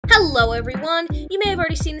Hello everyone! You may have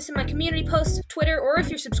already seen this in my community posts, Twitter, or if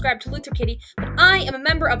you're subscribed to Luther Kitty, but I am a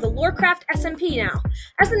member of the Lorecraft SMP now.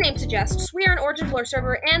 As the name suggests, we are an Origins lore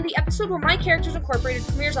server, and the episode where my characters incorporated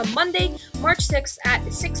premieres on Monday, March 6th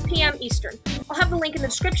at 6 p.m. Eastern. I'll have the link in the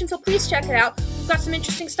description, so please check it out. We've got some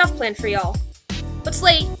interesting stuff planned for y'all. But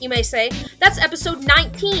Slate, you may say, that's episode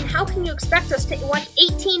 19. How can you expect us to watch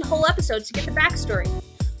 18 whole episodes to get the backstory?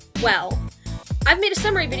 Well, I've made a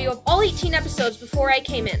summary video of all 18 episodes before I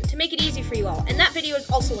came in, to make it easy for you all, and that video is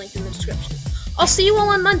also linked in the description. I'll see you all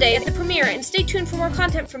on Monday at the premiere, and stay tuned for more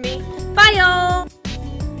content from me. Bye, y'all!